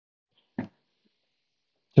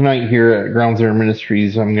Tonight here at Ground Zero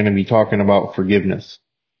Ministries, I'm going to be talking about forgiveness.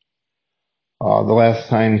 The last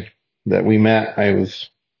time that we met, I was,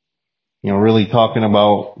 really talking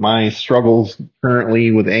about my struggles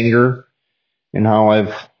currently with anger and how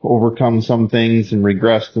I've overcome some things and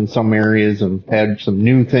regressed in some areas and had some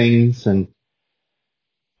new things. And,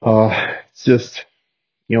 it's just,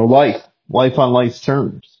 life on life's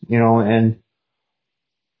terms, as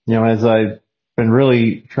I've been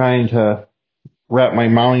really trying to wrap my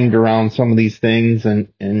mind around some of these things and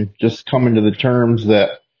just coming to the terms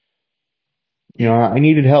that, I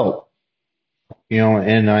needed help,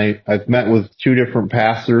 and I've met with two different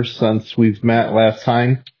pastors since we've met last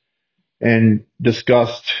time and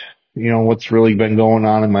discussed, what's really been going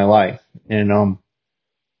on in my life. And,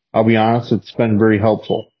 I'll be honest, it's been very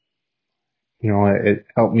helpful. It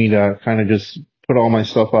helped me to kind of just put all my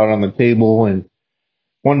stuff out on the table. And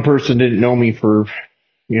one person didn't know me for,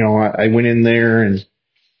 I went in there and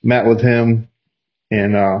met with him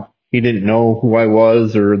and, he didn't know who I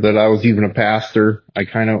was or that I was even a pastor. I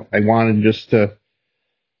wanted just to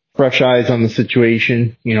fresh eyes on the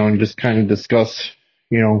situation, and just kind of discuss,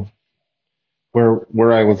 you know,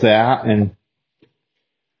 where I was at. And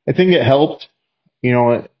I think it helped,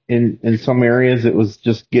 in some areas it was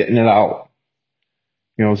just getting it out.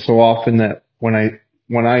 So often that when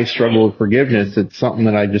I struggle with forgiveness, it's something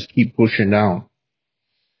that I just keep pushing down.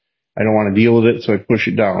 I don't want to deal with it, so I push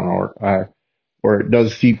it down, or it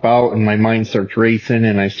does seep out and my mind starts racing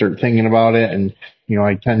and I start thinking about it. And,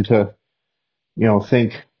 I tend to,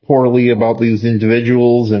 think poorly about these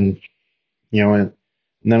individuals and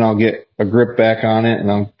then I'll get a grip back on it and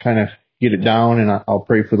I'll kind of get it down and I'll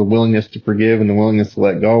pray for the willingness to forgive and the willingness to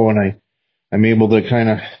let go. And I'm able to kind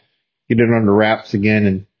of get it under wraps again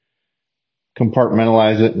and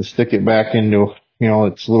compartmentalize it and stick it back into,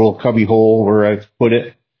 its little cubby hole where I've put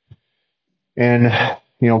it and,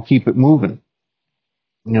 keep it moving,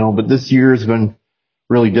 but this year has been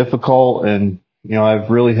really difficult. And, I've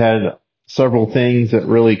really had several things that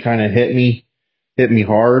really kind of hit me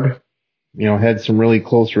hard, had some really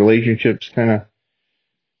close relationships kind of,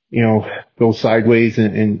 go sideways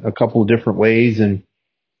in a couple of different ways. And,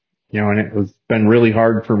 and it was been really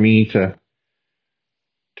hard for me to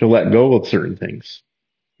let go of certain things.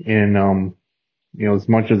 And, as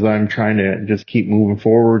much as I'm trying to just keep moving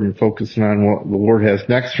forward and focusing on what the Lord has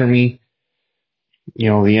next for me,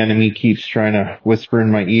 the enemy keeps trying to whisper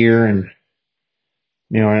in my ear and,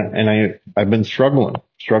 I've been struggling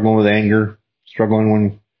with anger, struggling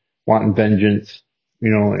when wanting vengeance,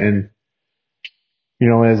 and,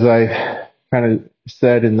 as I kind of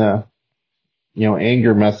said in the,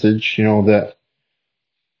 anger message, that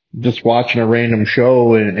just watching a random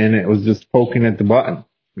show and it was just poking at the button,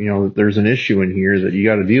 that there's an issue in here that you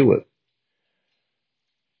got to deal with,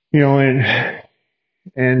 and,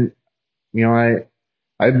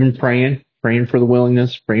 I've been praying for the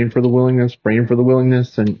willingness,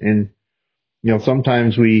 and,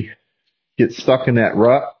 sometimes we get stuck in that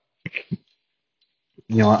rut.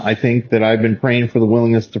 I think that I've been praying for the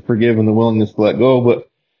willingness to forgive and the willingness to let go, but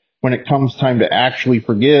when it comes time to actually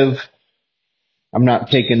forgive, I'm not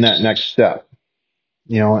taking that next step,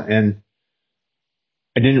 and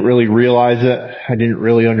I didn't really realize it. I didn't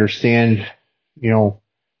really understand,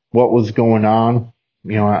 what was going on.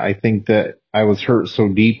 I think that I was hurt so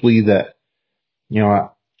deeply that, I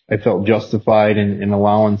felt justified in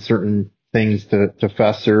allowing certain things to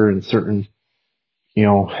fester and certain, you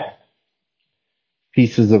know,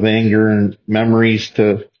 pieces of anger and memories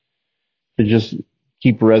to just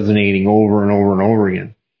keep resonating over and over and over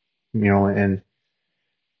again, and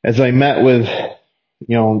as I met with,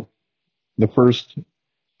 the first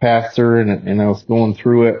pastor and I was going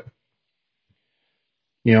through it,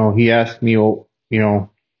 he asked me, well, in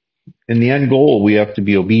the end goal, we have to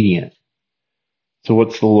be obedient. So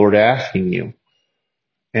what's the Lord asking you?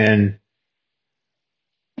 And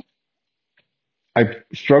I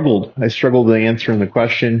struggled to answering the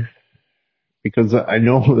question because I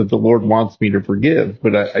know that the Lord wants me to forgive,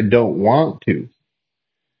 but I don't want to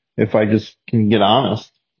if I just can get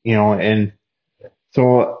honest, and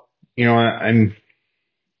so, I'm,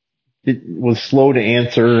 it was slow to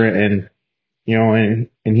answer and,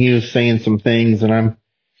 and he was saying some things and I'm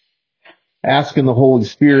asking the Holy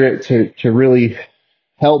Spirit to really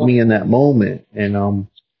help me in that moment. And, all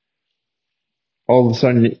of a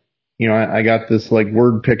sudden, I got this like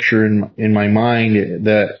word picture in my mind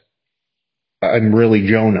that I'm really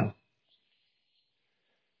Jonah.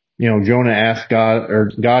 Jonah asked God,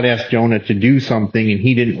 or God asked Jonah to do something and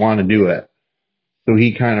he didn't want to do it. So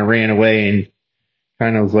he kind of ran away and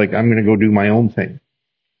kind of was like, I'm going to go do my own thing,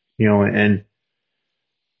 and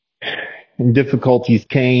and difficulties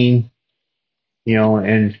came,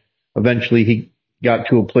 and eventually he got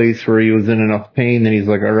to a place where he was in enough pain that he's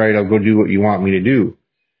like, all right, I'll go do what you want me to do.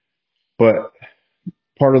 But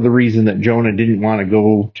part of the reason that Jonah didn't want to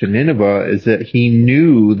go to Nineveh is that he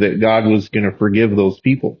knew that God was going to forgive those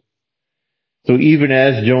people. So even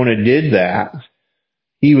as Jonah did that,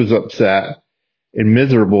 he was upset and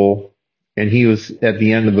miserable. And he was, at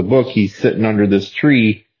the end of the book, he's sitting under this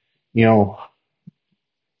tree, being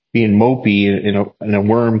mopey, and a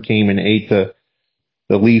worm came and ate the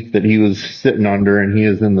leaf that he was sitting under, and he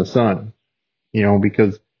was in the sun,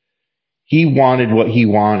 because he wanted what he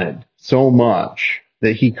wanted so much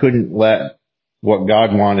that he couldn't let what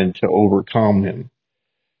God wanted to overcome him.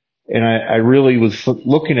 And I really was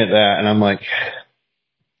looking at that, and I'm like,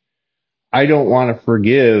 I don't want to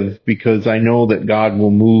forgive because I know that God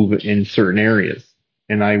will move in certain areas,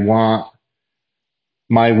 and I want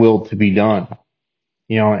my will to be done,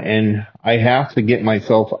 and I have to get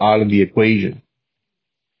myself out of the equation.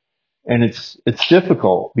 And it's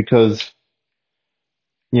difficult because,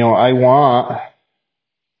 I want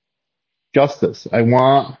justice. I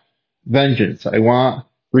want vengeance. I want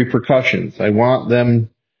repercussions. I want them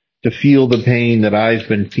to feel the pain that I've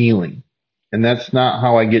been feeling. And that's not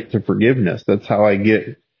how I get to forgiveness. That's how I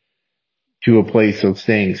get to a place of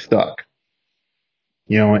staying stuck.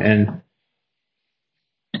 And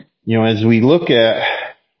as we look at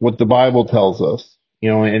what the Bible tells us,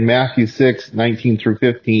 in Matthew 6:19 through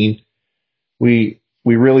 15, we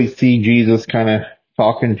really see Jesus kind of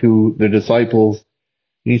talking to the disciples.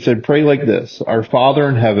 And he said, pray like this: Our Father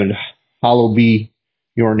in heaven, hallowed be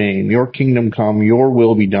your name. Your kingdom come, your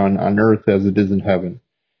will be done on earth as it is in heaven.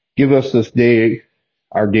 Give us this day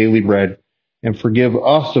our daily bread, and forgive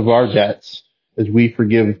us of our debts as we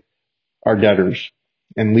forgive our debtors.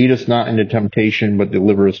 And lead us not into temptation, but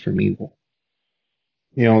deliver us from evil.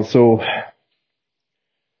 So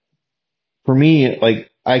for me,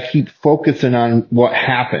 I keep focusing on what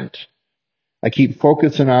happened. I keep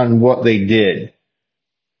focusing on what they did.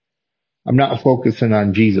 I'm not focusing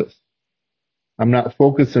on Jesus. I'm not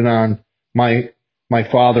focusing on my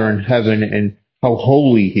Father in heaven and how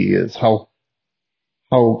holy he is, how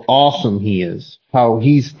awesome he is, how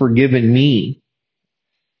he's forgiven me.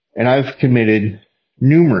 And I've committed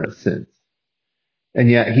numerous sins. And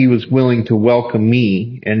yet he was willing to welcome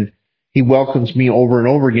me, and he welcomes me over and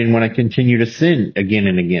over again when I continue to sin again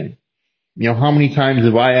and again. How many times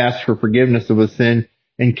have I asked for forgiveness of a sin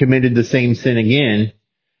and committed the same sin again,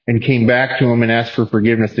 and came back to him and asked for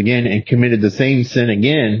forgiveness again and committed the same sin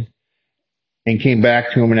again and came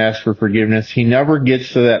back to him and asked for forgiveness? He never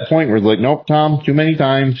gets to that point where he's like, nope, Tom, too many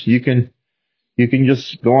times. You can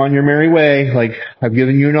just go on your merry way. I've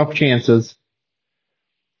given you enough chances.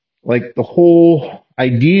 The whole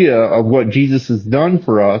idea of what Jesus has done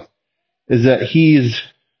for us is that he's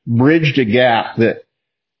bridged a gap that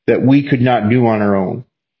we could not do on our own.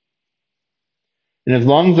 And as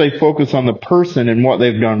long as I focus on the person and what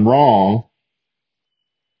they've done wrong,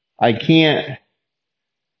 I can't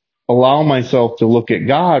allow myself to look at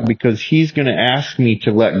God, because he's going to ask me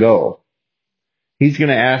to let go. He's going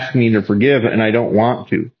to ask me to forgive, and I don't want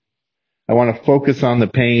to. I want to focus on the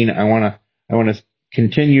pain. I want to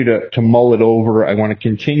continue to mull it over. I want to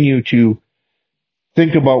continue to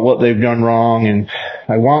think about what they've done wrong, and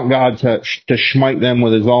I want God to smite them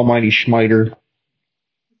with his almighty smiter.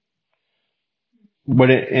 But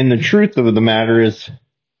and the truth of the matter is,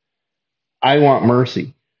 I want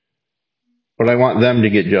mercy, but I want them to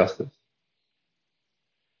get justice.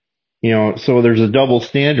 So there's a double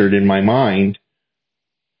standard in my mind,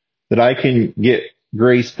 that I can get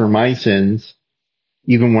grace for my sins,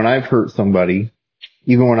 even when I've hurt somebody,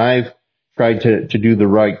 even when I've tried to do the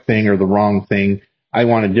right thing or the wrong thing. I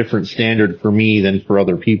want a different standard for me than for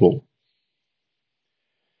other people.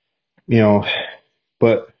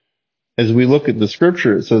 But as we look at the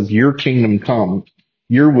scripture, it says, your kingdom come,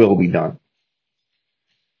 your will be done.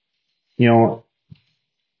 And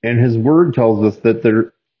his word tells us that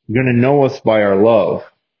they're going to know us by our love.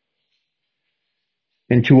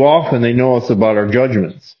 And too often they know us about our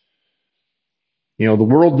judgments. The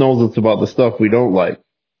world knows us about the stuff we don't like.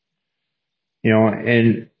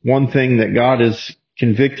 And one thing that God has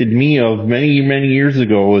convicted me of many, many years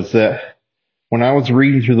ago is that when I was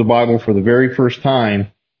reading through the Bible for the very first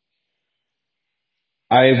time,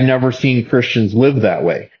 I have never seen Christians live that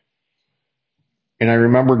way. And I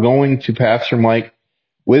remember going to Pastor Mike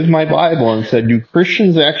with my Bible and said, do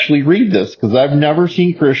Christians actually read this? Because I've never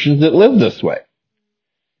seen Christians that live this way.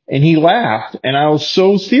 And he laughed, and I was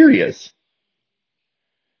so serious.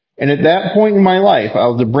 And at that point in my life, I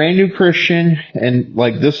was a brand new Christian, and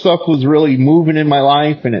like this stuff was really moving in my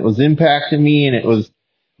life, and it was impacting me, and it was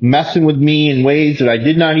messing with me in ways that I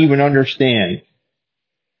did not even understand.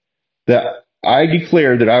 That I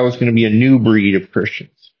declared that I was going to be a new breed of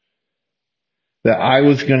Christians. That I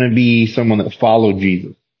was going to be someone that followed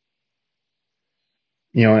Jesus.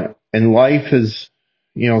 And life has,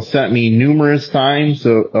 sent me numerous times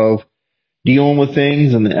of dealing with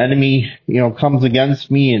things, and the enemy, comes against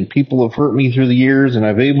me, and people have hurt me through the years, and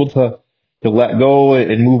I've able to let go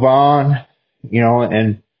and move on,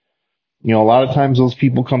 and, a lot of times those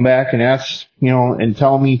people come back and ask, and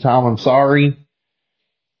tell me, Tom, I'm sorry.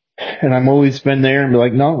 And I'm always been there and be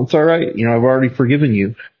like, no, it's all right. I've already forgiven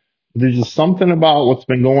you. There's just something about what's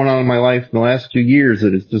been going on in my life in the last 2 years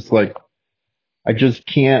that it's just like, I just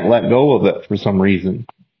can't let go of it for some reason.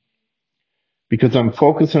 Because I'm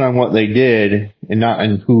focusing on what they did and not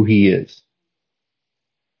on who he is.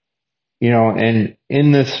 And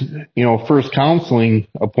in this, first counseling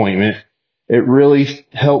appointment, it really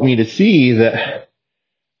helped me to see that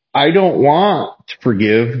I don't want to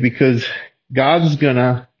forgive because God's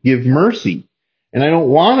gonna give mercy. And I don't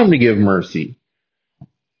want him to give mercy.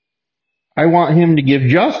 I want him to give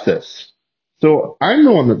justice. So I'm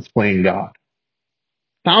the one that's playing God.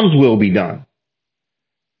 Tom's will be done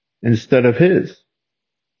instead of his.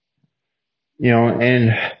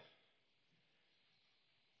 And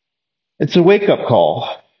it's a wake up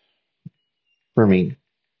call for me.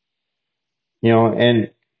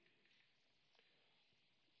 And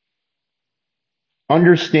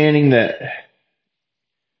understanding that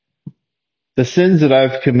the sins that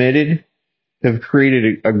I've committed have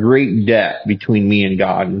created a great debt between me and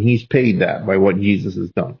God, and he's paid that by what Jesus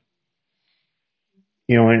has done.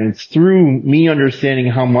 And it's through me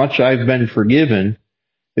understanding how much I've been forgiven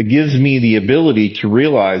that gives me the ability to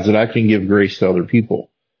realize that I can give grace to other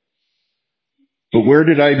people. But where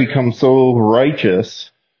did I become so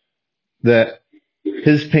righteous that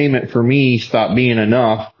his payment for me stopped being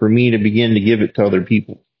enough for me to begin to give it to other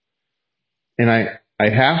people? And I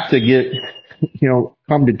have to get,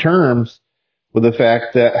 come to terms with the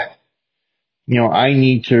fact that, I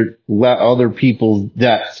need to let other people's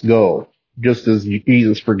debts go, just as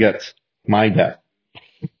Jesus forgets my debt.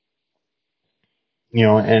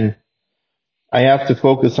 And I have to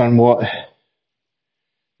focus on what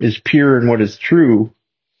is pure and what is true.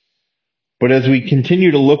 But as we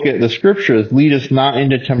continue to look at the scriptures, lead us not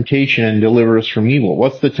into temptation and deliver us from evil.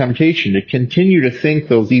 What's the temptation? To continue to think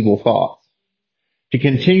those evil thoughts. To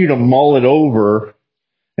continue to mull it over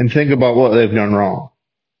and think about what they've done wrong.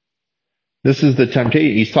 This is the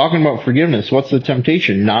temptation. He's talking about forgiveness. What's the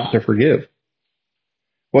temptation? Not to forgive.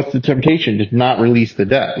 What's the temptation? To not release the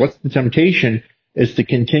debt. What's the temptation? Is to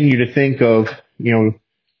continue to think of,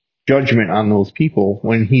 judgment on those people.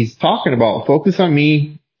 When he's talking about focus on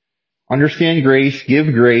me, understand grace,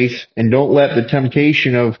 give grace, and don't let the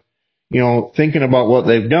temptation of, thinking about what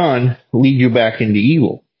they've done lead you back into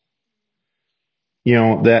evil.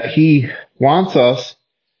 That he wants us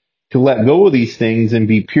to let go of these things and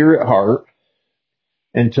be pure at heart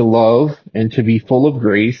and to love and to be full of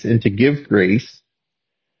grace and to give grace,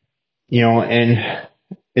 and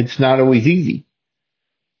it's not always easy.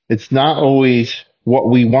 It's not always what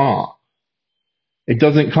we want. It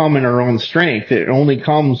doesn't come in our own strength. It only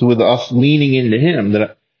comes with us leaning into him,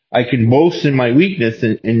 that I can boast in my weakness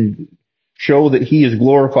and show that he is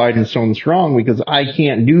glorified and so strong, because I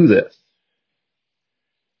can't do this.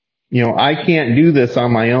 I can't do this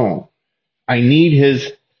on my own. I need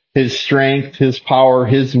his strength, his power,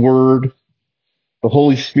 his word, the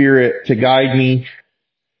Holy Spirit to guide me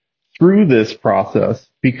through this process,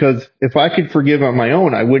 because if I could forgive on my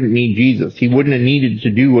own, I wouldn't need Jesus. He wouldn't have needed to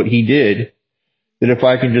do what he did, that if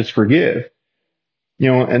I can just forgive.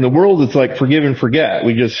 And the world is like forgive and forget.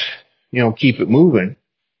 We just, keep it moving.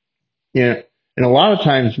 And a lot of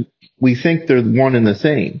times we think they're one and the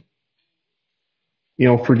same.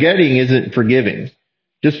 Forgetting isn't forgiving.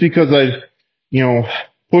 Just because I've,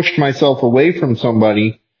 pushed myself away from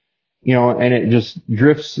somebody, and it just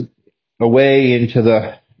drifts away into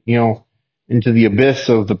the, into the abyss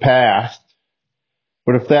of the past.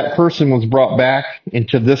 But if that person was brought back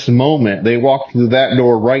into this moment, they walked through that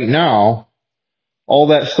door right now, all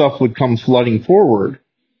that stuff would come flooding forward.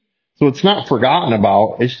 So it's not forgotten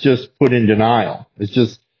about. It's just put in denial. It's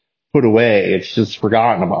just put away. It's just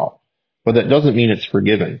forgotten about. But that doesn't mean it's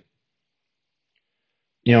forgiven.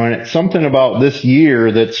 And it's something about this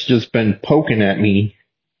year that's just been poking at me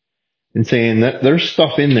and saying that there's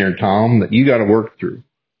stuff in there, Tom, that you got to work through.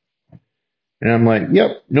 And I'm like,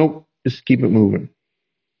 yep, nope, just keep it moving.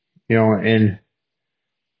 And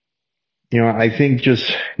I think just,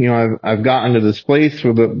 I've gotten to this place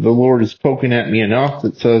where the Lord is poking at me enough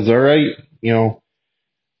that says, all right,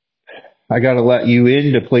 I got to let you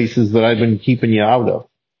into places that I've been keeping you out of.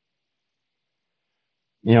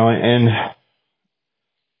 And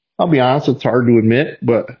I'll be honest, it's hard to admit,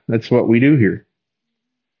 but that's what we do here.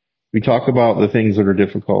 We talk about the things that are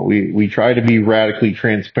difficult. We try to be radically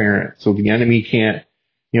transparent so the enemy can't,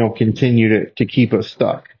 continue to keep us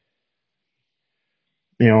stuck.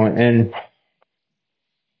 And,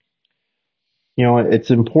 it's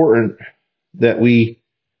important that we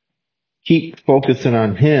keep focusing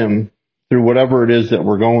on him through whatever it is that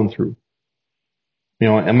we're going through.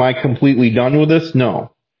 Am I completely done with this?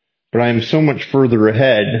 No. But I am so much further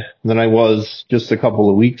ahead than I was just a couple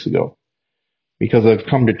of weeks ago because I've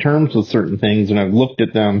come to terms with certain things and I've looked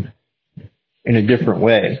at them in a different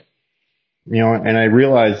way. And I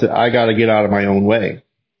realize that I got to get out of my own way.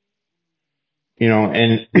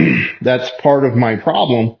 And that's part of my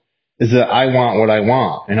problem is that I want what I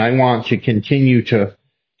want and I want to continue to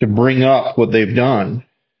bring up what they've done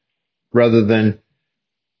rather than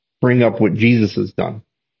bring up what Jesus has done.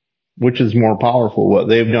 Which is more powerful, what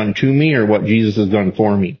they've done to me or what Jesus has done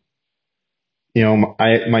for me?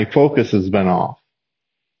 My focus has been off.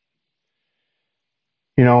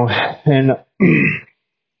 And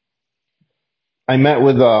I met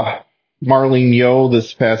with Marlene Yo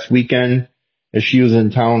this past weekend as she was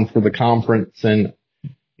in town for the conference, and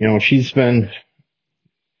she's been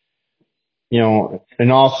an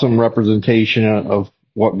awesome representation of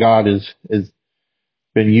what God is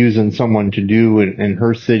been using someone to do in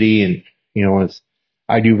her city. And, as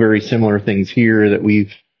I do very similar things here that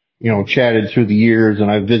we've, chatted through the years,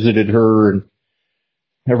 and I've visited her, and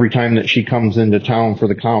every time that she comes into town for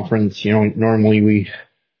the conference, normally we,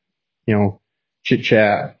 chit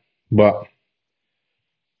chat, but,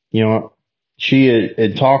 she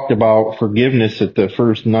had talked about forgiveness at the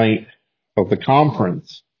first night of the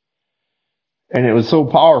conference. And it was so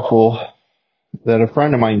powerful that a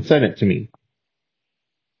friend of mine sent it to me.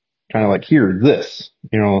 Kind of like, here, this,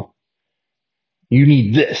 you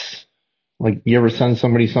need this. Like, you ever send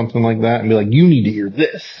somebody something like that and be like, you need to hear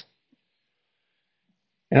this?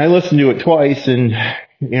 And I listened to it twice and,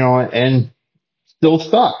 and still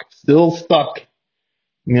stuck.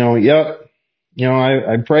 Yep.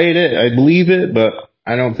 I prayed it, I believe it, but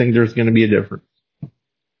I don't think there's going to be a difference.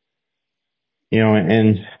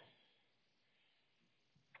 And,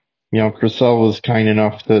 Chriselle was kind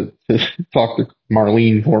enough to talk to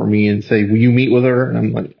Marlene for me and say, will you meet with her? And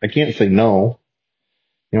I'm like, I can't say no.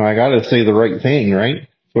 I got to say the right thing, right?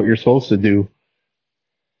 It's what you're supposed to do.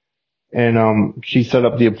 And she set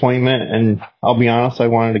up the appointment, and I'll be honest, I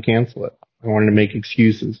wanted to cancel it. I wanted to make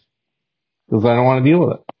excuses because I don't want to deal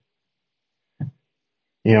with it.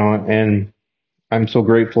 And I'm so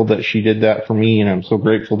grateful that she did that for me, and I'm so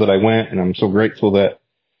grateful that I went, and I'm so grateful that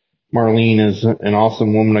Marlene is an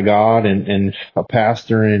awesome woman of God and a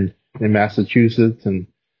pastor in Massachusetts and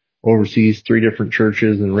oversees 3 different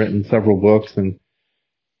churches and written several books, and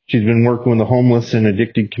she's been working with the homeless and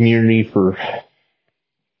addicted community for a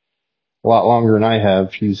lot longer than I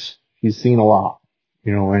have. She's seen a lot,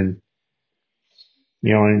 and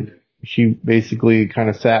she basically kind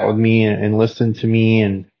of sat with me and listened to me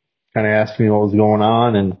and kind of asked me what was going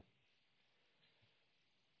on, and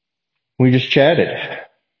we just chatted,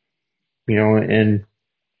 and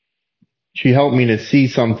she helped me to see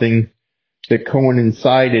something that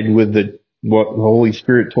coincided with what the Holy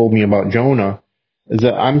Spirit told me about Jonah, is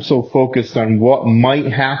that I'm so focused on what might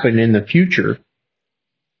happen in the future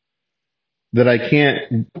that I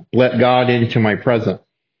can't let God into my present.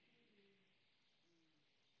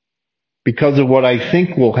 Because of what I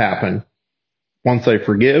think will happen once I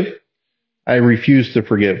forgive, I refuse to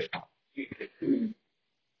forgive.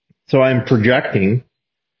 So I'm projecting,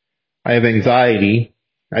 I have anxiety,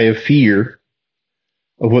 I have fear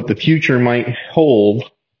of what the future might hold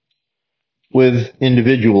with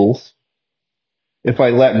individuals if I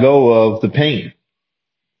let go of the pain,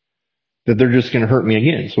 that they're just going to hurt me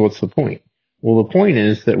again. So what's the point? Well, the point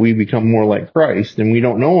is that we become more like Christ, and we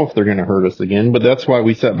don't know if they're going to hurt us again, but that's why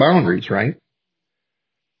we set boundaries, right?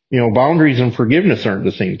 Boundaries and forgiveness aren't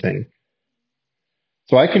the same thing.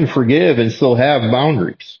 So I can forgive and still have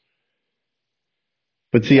boundaries.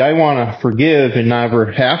 But see, I want to forgive and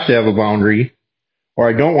never have to have a boundary, or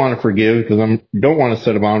I don't want to forgive because I don't want to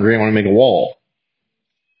set a boundary. I want to make a wall.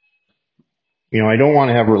 I don't want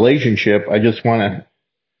to have a relationship. I just want to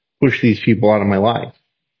push these people out of my life.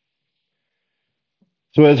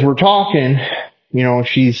 So as we're talking,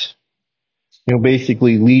 she's,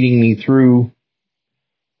 basically leading me through,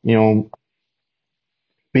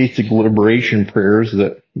 basic liberation prayers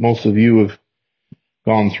that most of you have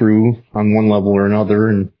gone through on one level or another,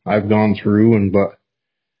 and I've gone through, but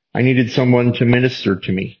I needed someone to minister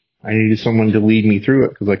to me. I needed someone to lead me through it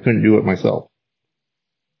because I couldn't do it myself.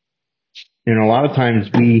 And a lot of times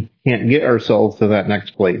we can't get ourselves to that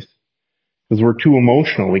next place because we're too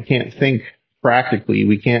emotional. We can't think practically.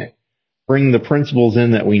 We can't bring the principles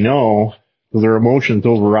in that we know because our emotions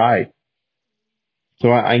override.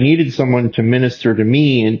 So I needed someone to minister to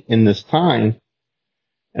me in this time.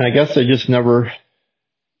 And I guess I just never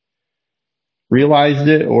realized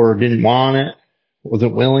it or didn't want it,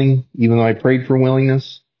 wasn't willing, even though I prayed for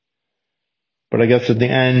willingness. But I guess at the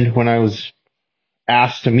end, when I was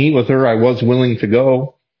asked to meet with her, I was willing to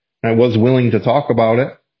go. I was willing to talk about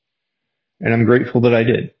it. And I'm grateful that I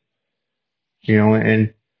did. I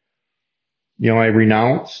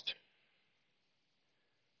renounced.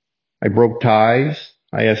 I broke ties.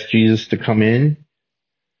 I asked Jesus to come in.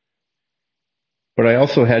 But I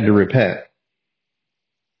also had to repent.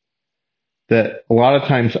 That a lot of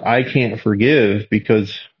times I can't forgive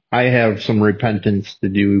because I have some repentance to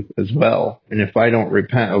do as well. And if I don't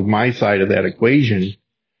repent of my side of that equation,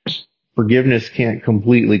 forgiveness can't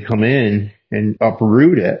completely come in and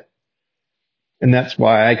uproot it. And that's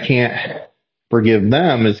why I can't forgive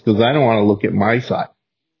them, is because I don't want to look at my side.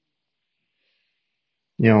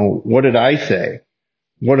 What did I say?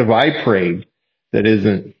 What have I prayed that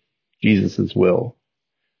isn't Jesus' will?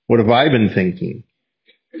 What have I been thinking?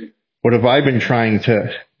 What have I been trying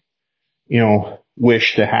to,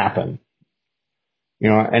 wish to happen?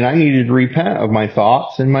 And I needed to repent of my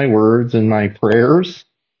thoughts and my words and my prayers,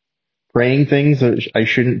 praying things that I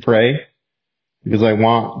shouldn't pray because I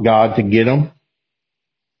want God to get them.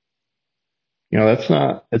 It's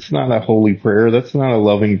not a holy prayer. That's not a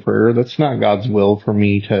loving prayer. That's not God's will for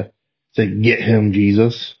me to say, get him,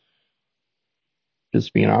 Jesus.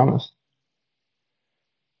 Just being honest.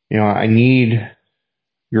 I need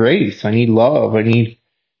grace. I need love. I need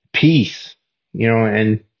peace,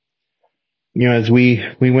 as we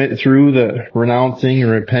went through the renouncing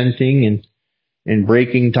and repenting and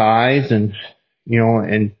breaking ties and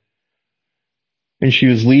she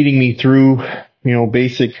was leading me through,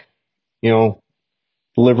 basic,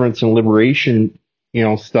 deliverance and liberation,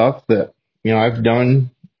 stuff that, I've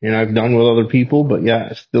done and I've done with other people, but yeah,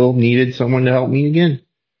 I still needed someone to help me again.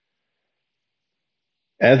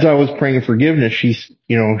 As I was praying forgiveness,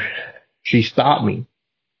 she stopped me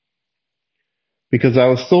because I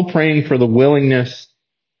was still praying for the willingness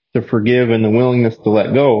to forgive and the willingness to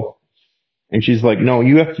let go. And she's like, no,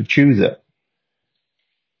 you have to choose it.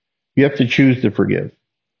 You have to choose to forgive.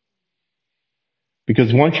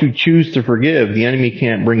 Because once you choose to forgive, the enemy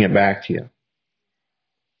can't bring it back to you.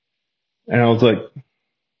 And I was like,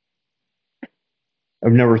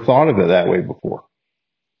 I've never thought of it that way before.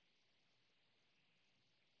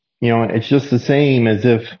 It's just the same as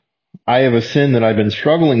if I have a sin that I've been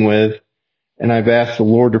struggling with and I've asked the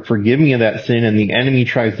Lord to forgive me of that sin and the enemy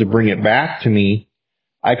tries to bring it back to me.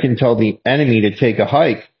 I can tell the enemy to take a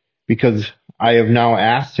hike because I have now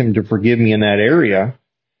asked him to forgive me in that area.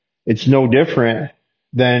 It's no different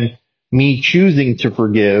than me choosing to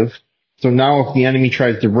forgive. So now if the enemy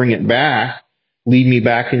tries to bring it back, lead me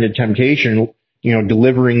back into temptation,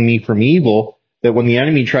 delivering me from evil, that when the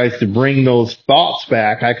enemy tries to bring those thoughts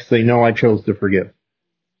back, I can say, no, I chose to forgive.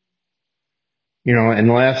 And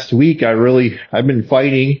last week I've been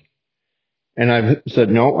fighting and I've said,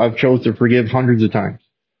 no, I've chose to forgive hundreds of times.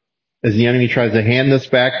 As the enemy tries to hand this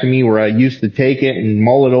back to me where I used to take it and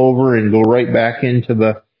mull it over and go right back into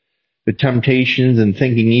the temptations and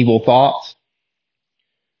thinking evil thoughts,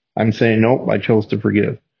 I'm saying, nope, I chose to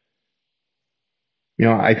forgive.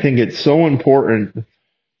 I think it's so important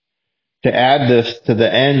to add this to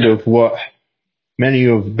the end of what many of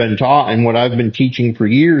you have been taught and what I've been teaching for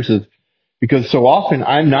years, is because so often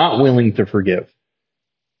I'm not willing to forgive.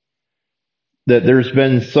 That there's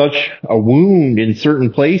been such a wound in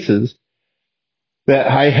certain places that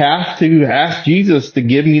I have to ask Jesus to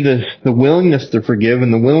give me the willingness to forgive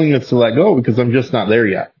and the willingness to let go, because I'm just not there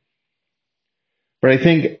yet. But I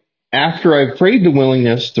think after I've prayed the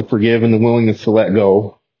willingness to forgive and the willingness to let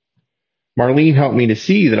go, Marlene helped me to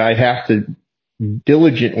see that I have to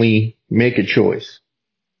diligently make a choice.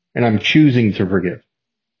 And I'm choosing to forgive.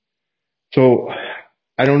 So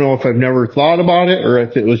I don't know if I've never thought about it or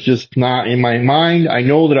if it was just not in my mind. I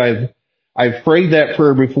know that I've prayed that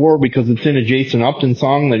prayer before because it's in a Jason Upton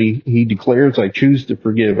song that he declares, I choose to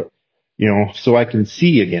forgive, so I can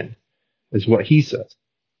see again, is what he says.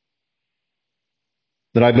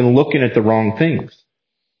 That I've been looking at the wrong things.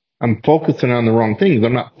 I'm focusing on the wrong things.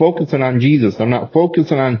 I'm not focusing on Jesus. I'm not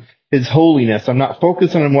focusing on his holiness. I'm not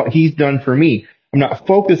focusing on what he's done for me. I'm not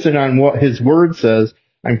focusing on what his word says.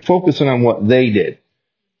 I'm focusing on what they did.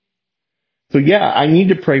 So yeah, I need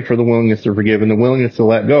to pray for the willingness to forgive and the willingness to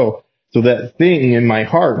let go. So that thing in my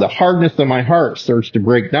heart, the hardness of my heart starts to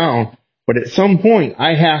break down. But at some point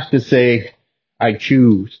I have to say, I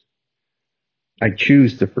choose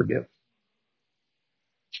to forgive.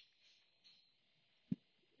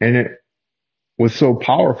 And it was so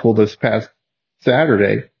powerful this past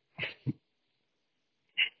Saturday.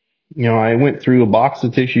 I went through a box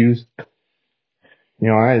of tissues.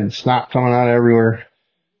 I had snot coming out everywhere.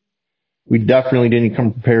 We definitely didn't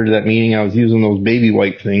come prepared to that meeting. I was using those baby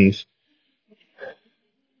wipe things.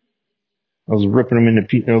 I was ripping them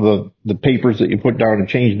into, the papers that you put down to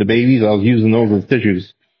change the babies. I was using those as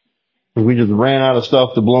tissues. We just ran out of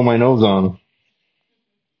stuff to blow my nose on.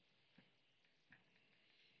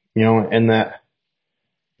 And that,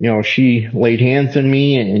 she laid hands on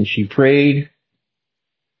me and she prayed.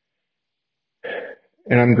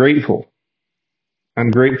 And I'm grateful.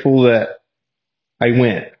 I'm grateful that I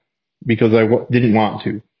went because I didn't want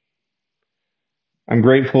to. I'm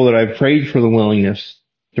grateful that I prayed for the willingness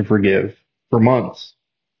to forgive for months.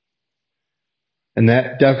 And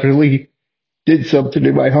that definitely did something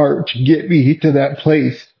in my heart to get me to that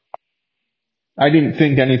place. I didn't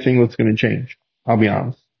think anything was going to change. I'll be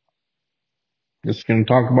honest. Just going to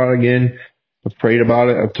talk about it again. I've prayed about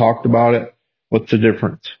it. I've talked about it. What's the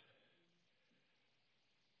difference?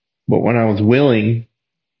 But when I was willing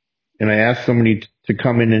and I asked somebody to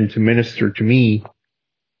come in and to minister to me,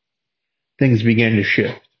 things began to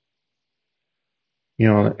shift.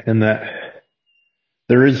 And that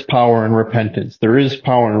there is power in repentance. There is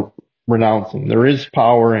power in renouncing. There is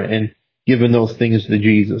power in giving those things to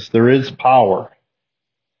Jesus. There is power.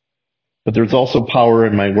 But there's also power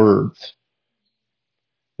in my words.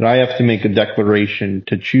 That I have to make a declaration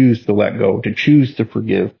to choose to let go, to choose to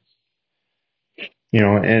forgive.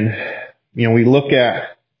 And we look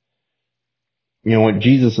at, what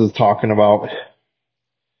Jesus is talking about.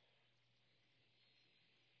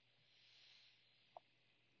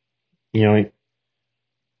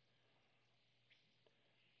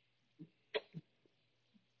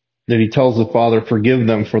 That he tells the Father, forgive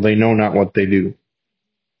them for they know not what they do.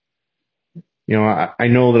 I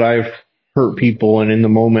know that I've hurt people and in the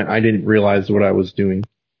moment I didn't realize what I was doing.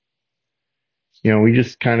 We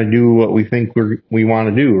just kind of do what we think we want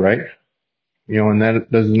to do, right? And that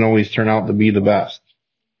doesn't always turn out to be the best.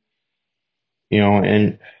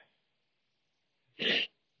 And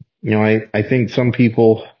I think some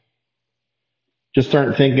people just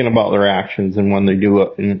aren't thinking about their actions and when they do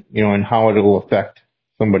it and how it'll affect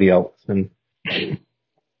somebody else. And,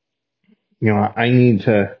 I need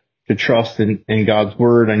to trust in God's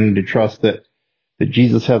word. I need to trust that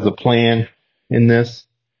Jesus has a plan in this.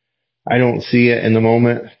 I don't see it in the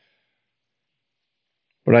moment,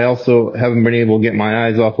 but I also haven't been able to get my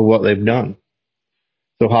eyes off of what they've done.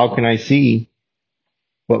 So how can I see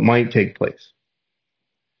what might take place?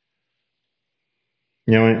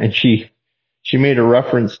 And she made a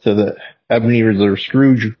reference to the Ebenezer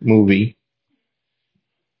Scrooge movie,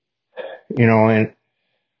 and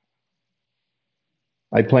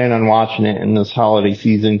I plan on watching it in this holiday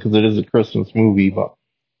season because it is a Christmas movie, but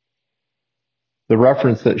the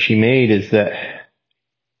reference that she made is that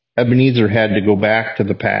Ebenezer had to go back to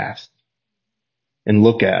the past and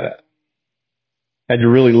look at it. Had to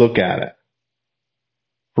really look at it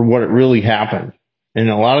for what it really happened. And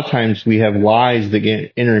a lot of times we have lies that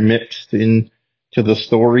get intermixed into the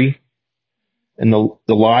story, and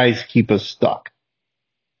the lies keep us stuck.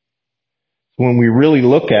 When we really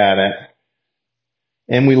look at it,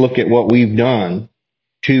 and we look at what we've done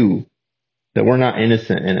too, that we're not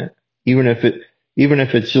innocent in it, even if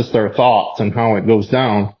it's just our thoughts and how it goes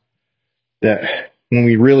down, that when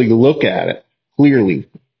we really look at it clearly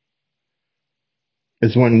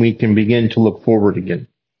is when we can begin to look forward again.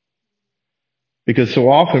 Because so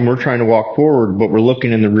often we're trying to walk forward, but we're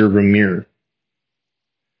looking in the rearview mirror.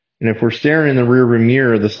 And if we're staring in the rearview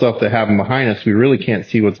mirror of the stuff that happened behind us, we really can't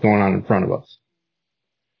see what's going on in front of us.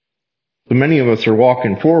 So many of us are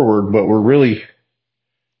walking forward, but we're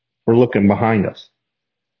looking behind us.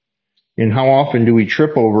 And how often do we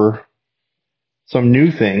trip over some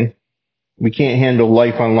new thing? We can't handle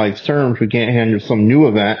life on life's terms. We can't handle some new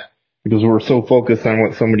event because we're so focused on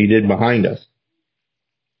what somebody did behind us.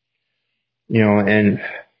 And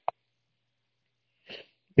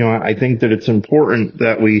I think that it's important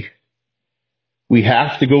that we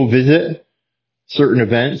have to go visit certain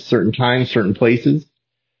events, certain times, certain places.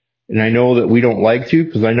 And I know that we don't like to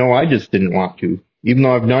because I know I just didn't want to. Even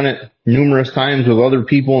though I've done it numerous times with other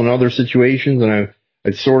people in other situations and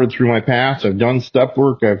I've sorted through my past. I've done step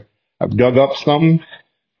work. I've dug up some,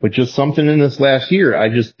 but just something in this last year, I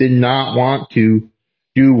just did not want to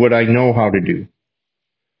do what I know how to do.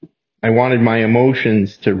 I wanted my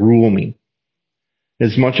emotions to rule me.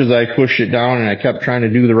 As much as I pushed it down and I kept trying to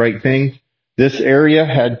do the right thing, this area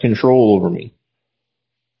had control over me.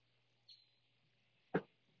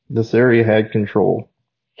 This area had control.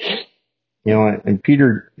 You know, and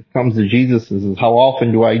Peter comes to Jesus and says, how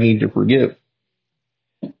often do I need to forgive?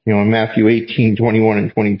 You know, in Matthew 18, 21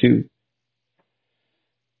 and 22.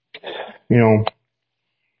 You know,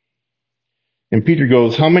 and Peter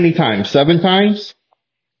goes, how many times? 7 times?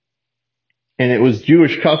 And it was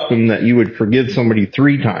Jewish custom that you would forgive somebody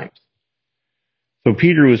 3 times. So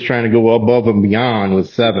Peter was trying to go above and beyond with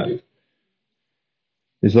 7.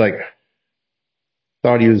 He's like,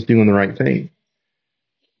 thought he was doing the right thing.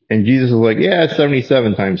 And Jesus was like, yeah, it's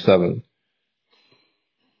 77 times 7.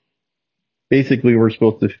 Basically, we're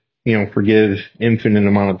supposed to, you know, forgive infinite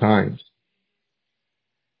amount of times.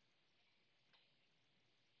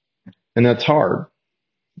 And that's hard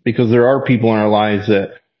because there are people in our lives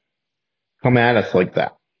that come at us like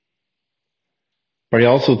that. But I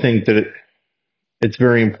also think that it's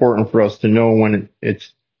very important for us to know when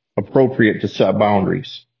it's appropriate to set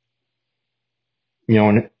boundaries. You know,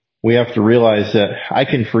 and we have to realize that I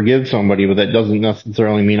can forgive somebody, but that doesn't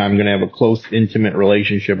necessarily mean I'm going to have a close, intimate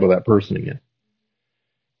relationship with that person again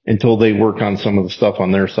until they work on some of the stuff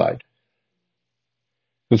on their side.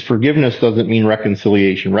 Because forgiveness doesn't mean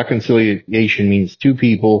reconciliation. Reconciliation means 2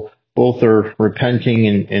 people, both are repenting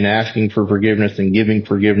and asking for forgiveness and giving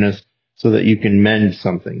forgiveness so that you can mend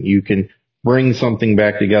something. You can bring something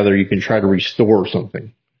back together. You can try to restore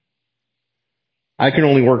something. I can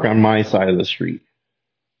only work on my side of the street.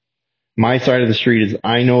 My side of the street is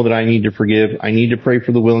I know that I need to forgive. I need to pray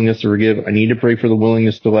for the willingness to forgive. I need to pray for the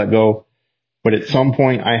willingness to let go. But at some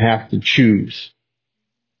point I have to choose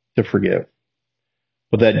to forgive.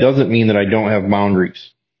 But that doesn't mean that I don't have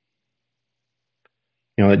boundaries.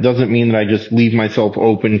 You know, it doesn't mean that I just leave myself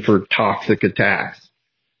open for toxic attacks.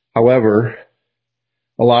 However,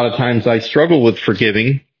 a lot of times I struggle with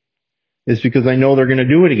forgiving is because I know they're going to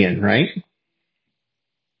do it again, right?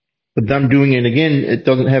 But them doing it again, it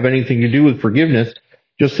doesn't have anything to do with forgiveness.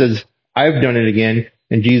 Just as I've done it again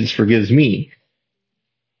and Jesus forgives me.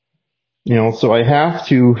 You know, so I have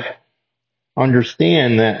to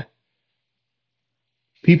understand that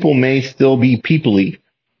people may still be people-y.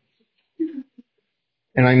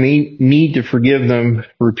 And I may need to forgive them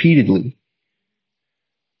repeatedly.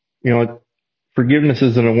 You know, forgiveness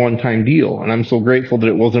isn't a one-time deal. And I'm so grateful that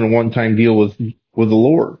it wasn't a one-time deal with the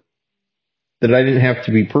Lord. That I didn't have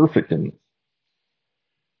to be perfect in it.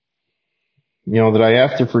 You know, that I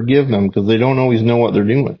have to forgive them because they don't always know what they're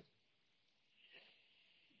doing.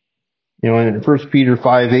 You know, in 1 Peter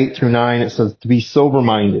 5, 8 through 9, it says to be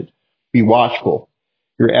sober-minded, be watchful.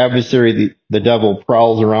 Your adversary, the devil,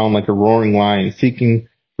 prowls around like a roaring lion, seeking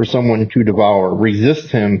for someone to devour.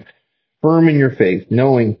 Resist him, firm in your faith,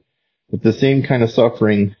 knowing that the same kind of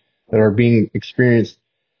suffering that are being experienced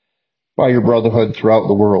by your brotherhood throughout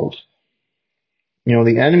the world. You know,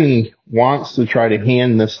 the enemy wants to try to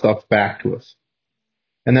hand this stuff back to us.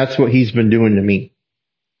 And that's what he's been doing to me.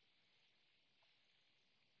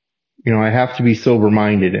 You know, I have to be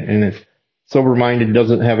sober-minded. And if sober-minded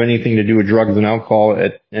doesn't have anything to do with drugs and alcohol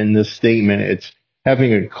in this statement, it's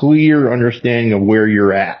having a clear understanding of where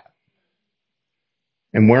you're at.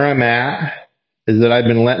 And where I'm at is that I've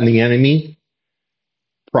been letting the enemy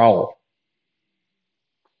prowl.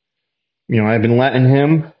 You know, I've been letting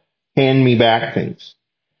him hand me back things.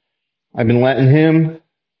 I've been letting him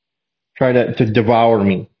try to devour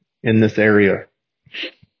me in this area,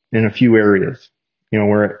 in a few areas, you know,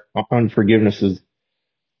 where unforgiveness has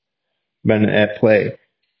been at play.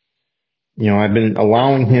 You know, I've been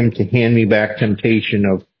allowing him to hand me back temptation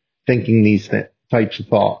of thinking these types of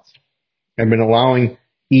thoughts. I've been allowing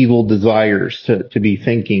evil desires to be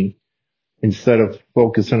thinking instead of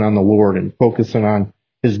focusing on the Lord and focusing on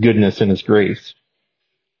his goodness and his grace.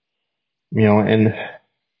 You know, and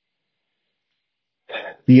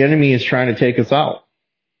the enemy is trying to take us out.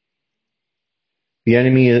 The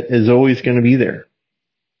enemy is always going to be there.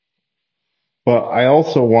 But I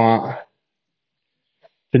also want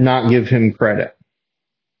to not give him credit.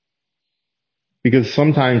 Because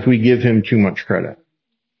sometimes we give him too much credit.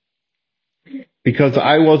 Because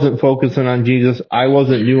I wasn't focusing on Jesus. I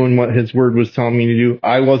wasn't doing what his word was telling me to do.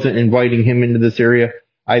 I wasn't inviting him into this area.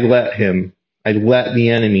 I let the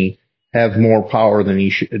enemy have more power than he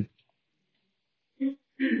should.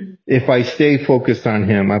 If I stay focused on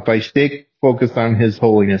him, if I stay focused on his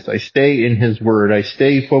holiness, I stay in his word, I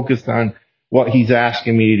stay focused on what he's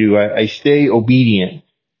asking me to do, I stay obedient,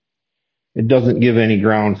 it doesn't give any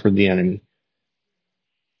ground for the enemy.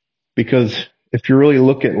 Because if you really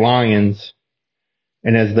look at lions,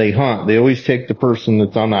 and as they hunt, they always take the person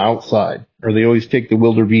that's on the outside, or they always take the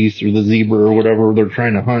wildebeest or the zebra or whatever they're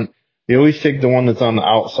trying to hunt. They always take the one that's on the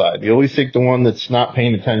outside. They always take the one that's not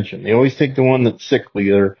paying attention. They always take the one that's sickly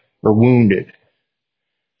or wounded.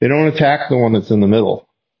 They don't attack the one that's in the middle.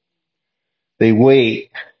 They wait.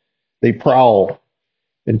 They prowl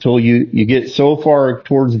until you get so far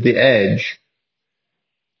towards the edge.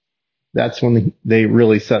 That's when they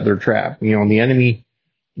really set their trap. The enemy,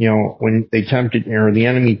 when the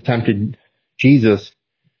enemy tempted Jesus,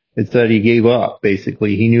 it said he gave up,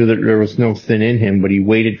 basically. He knew that there was no sin in him, but he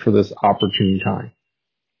waited for this opportune time.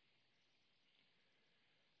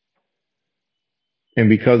 And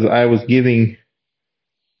because I was giving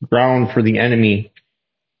ground for the enemy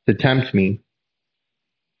to tempt me,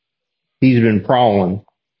 he's been prowling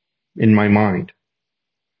in my mind,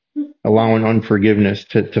 allowing unforgiveness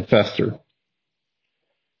to fester.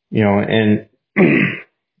 And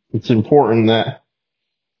it's important that,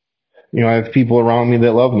 I have people around me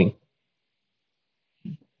that love me,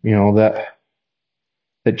 that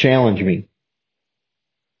challenge me,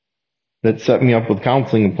 that set me up with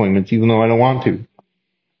counseling appointments, even though I don't want to.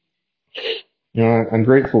 I'm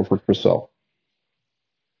grateful for Chriselle,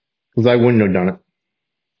 because I wouldn't have done it.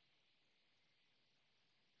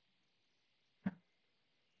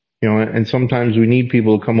 And sometimes we need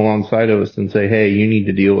people to come alongside of us and say, hey, you need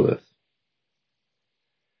to deal with this.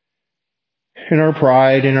 In our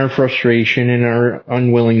pride, in our frustration, in our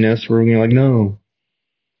unwillingness, we're going to be like, no.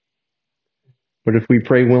 But if we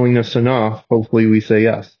pray willingness enough, hopefully we say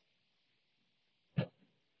yes.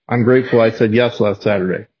 I'm grateful I said yes last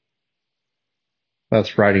Saturday.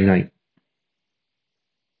 Last Friday night.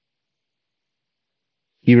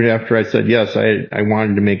 Even after I said yes, I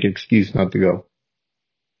wanted to make an excuse not to go.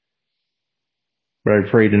 But I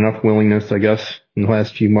prayed enough willingness, I guess, in the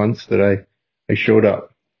last few months that I showed up.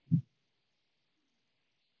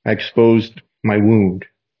 I exposed my wound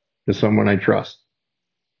to someone I trust.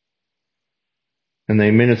 And they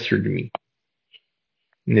ministered to me.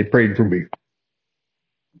 And they prayed for me.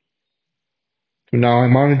 So now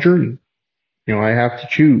I'm on a journey. I have to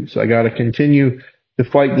choose. I got to continue to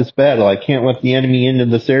fight this battle. I can't let the enemy into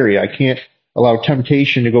this area. I can't allow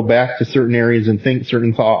temptation to go back to certain areas and think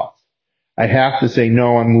certain thoughts. I have to say,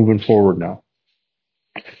 no, I'm moving forward now.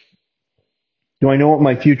 Do I know what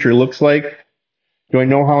my future looks like? Do I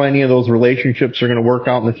know how any of those relationships are going to work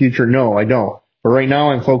out in the future? No, I don't. But right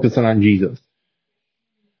now I'm focusing on Jesus.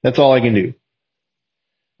 That's all I can do.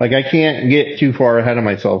 Like, I can't get too far ahead of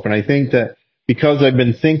myself. And I think that because I've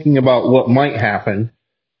been thinking about what might happen,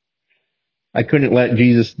 I couldn't let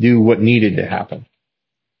Jesus do what needed to happen.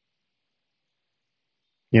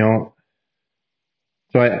 So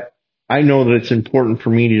I know that it's important for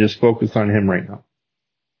me to just focus on him right now.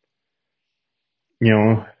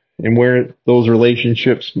 And where those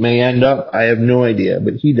relationships may end up, I have no idea,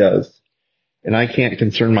 but he does. And I can't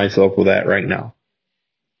concern myself with that right now.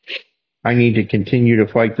 I need to continue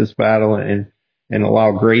to fight this battle and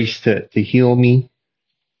allow grace to heal me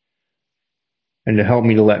and to help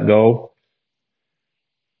me to let go,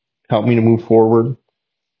 help me to move forward,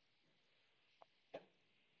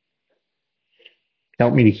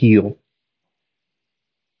 help me to heal.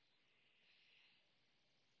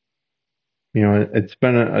 It's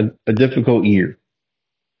been a difficult year.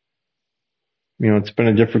 It's been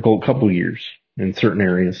a difficult couple years in certain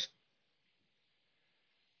areas.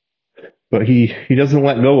 But he doesn't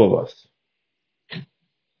let go of us.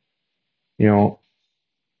 So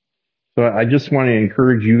I just want to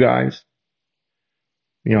encourage you guys,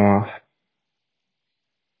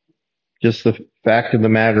 just the fact of the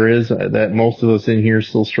matter is that most of us in here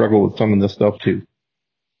still struggle with some of this stuff too.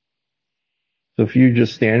 So if you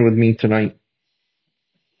just stand with me tonight.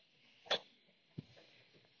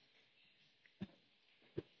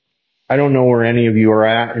 I don't know where any of you are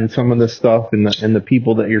at in some of this stuff and the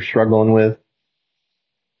people that you're struggling with.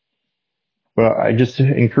 But I just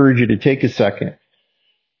encourage you to take a second.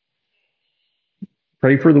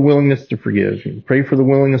 Pray for the willingness to forgive. Pray for the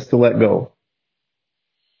willingness to let go.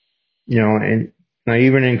 And I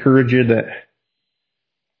even encourage you that,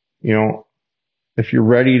 if you're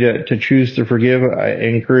ready to choose to forgive, I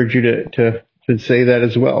encourage you to say that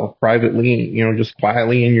as well, privately, just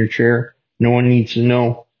quietly in your chair. No one needs to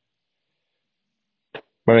know.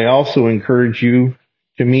 But I also encourage you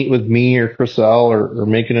to meet with me or Chriselle or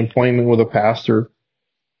make an appointment with a pastor,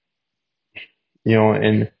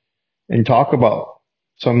 and talk about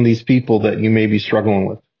some of these people that you may be struggling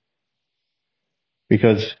with.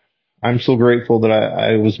 Because I'm so grateful that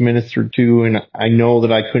I was ministered to, and I know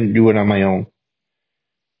that I couldn't do it on my own.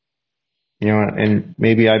 And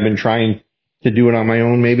maybe I've been trying to do it on my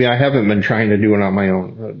own. Maybe I haven't been trying to do it on my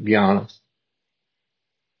own, to be honest.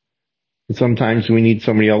 And sometimes we need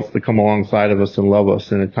somebody else to come alongside of us and love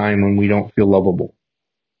us in a time when we don't feel lovable,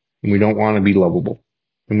 and we don't want to be lovable,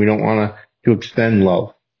 and we don't want to extend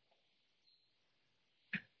love.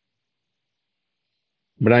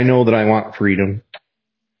 But I know that I want freedom.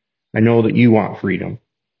 I know that you want freedom.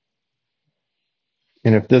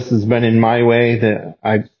 And if this has been in my way, that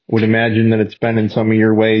I would imagine that it's been in some of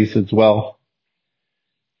your ways as well.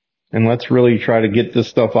 And let's really try to get this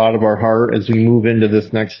stuff out of our heart as we move into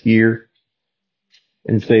this next year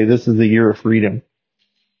and say, this is a year of freedom.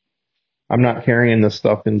 I'm not carrying this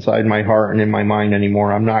stuff inside my heart and in my mind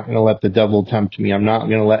anymore. I'm not going to let the devil tempt me. I'm not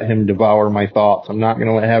going to let him devour my thoughts. I'm not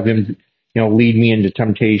going to have him, lead me into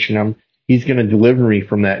temptation. He's going to deliver me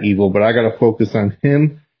from that evil, but I got to focus on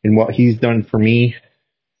him and what he's done for me.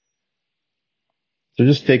 So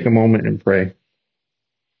just take a moment and pray.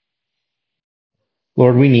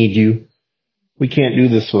 Lord, we need you. We can't do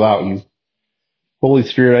this without you. Holy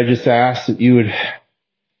Spirit, I just ask that you would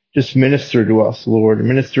just minister to us, Lord.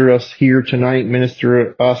 Minister to us here tonight.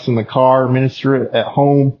 Minister to us in the car. Minister at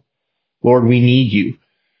home. Lord, we need you.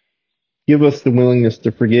 Give us the willingness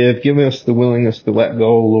to forgive. Give us the willingness to let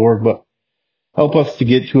go, Lord. But help us to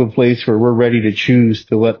get to a place where we're ready to choose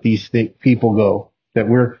to let these people go. That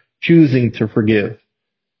we're choosing to forgive.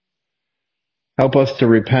 Help us to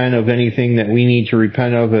repent of anything that we need to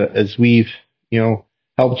repent of as we've,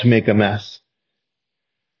 helped make a mess.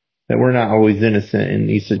 That we're not always innocent in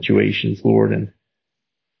these situations, Lord, and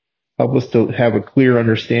help us to have a clear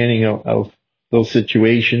understanding of those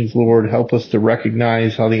situations, Lord. Help us to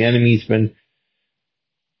recognize how the enemy's been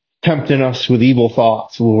tempting us with evil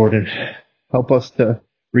thoughts, Lord, and help us to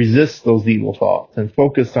resist those evil thoughts and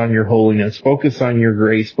focus on your holiness, focus on your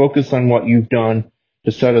grace, focus on what you've done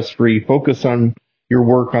to set us free, focus on your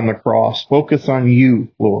work on the cross, focus on you,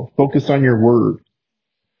 Lord, focus on your word.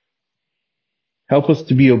 Help us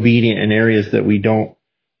to be obedient in areas that we don't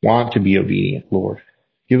want to be obedient, Lord.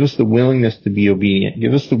 Give us the willingness to be obedient.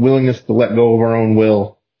 Give us the willingness to let go of our own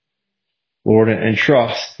will, Lord, and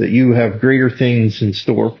trust that you have greater things in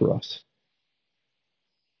store for us.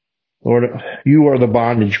 Lord, you are the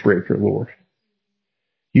bondage breaker, Lord.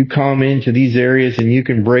 You come into these areas and you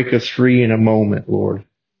can break us free in a moment, Lord.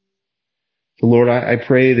 So, Lord, I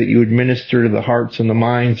pray that you would minister to the hearts and the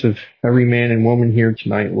minds of every man and woman here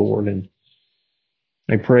tonight, Lord. And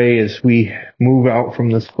I pray as we move out from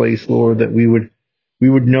this place, Lord, that we would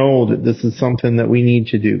know that this is something that we need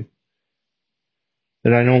to do.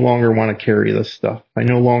 That I no longer want to carry this stuff. I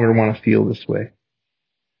no longer want to feel this way.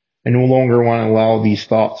 I no longer want to allow these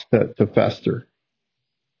thoughts to fester.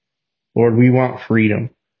 Lord, we want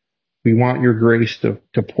freedom. We want your grace to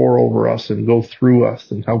pour over us and go through us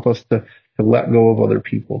and help us to let go of other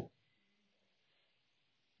people.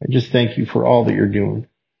 I just thank you for all that you're doing.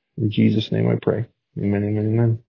 In Jesus' name I pray. Amen, amen, amen.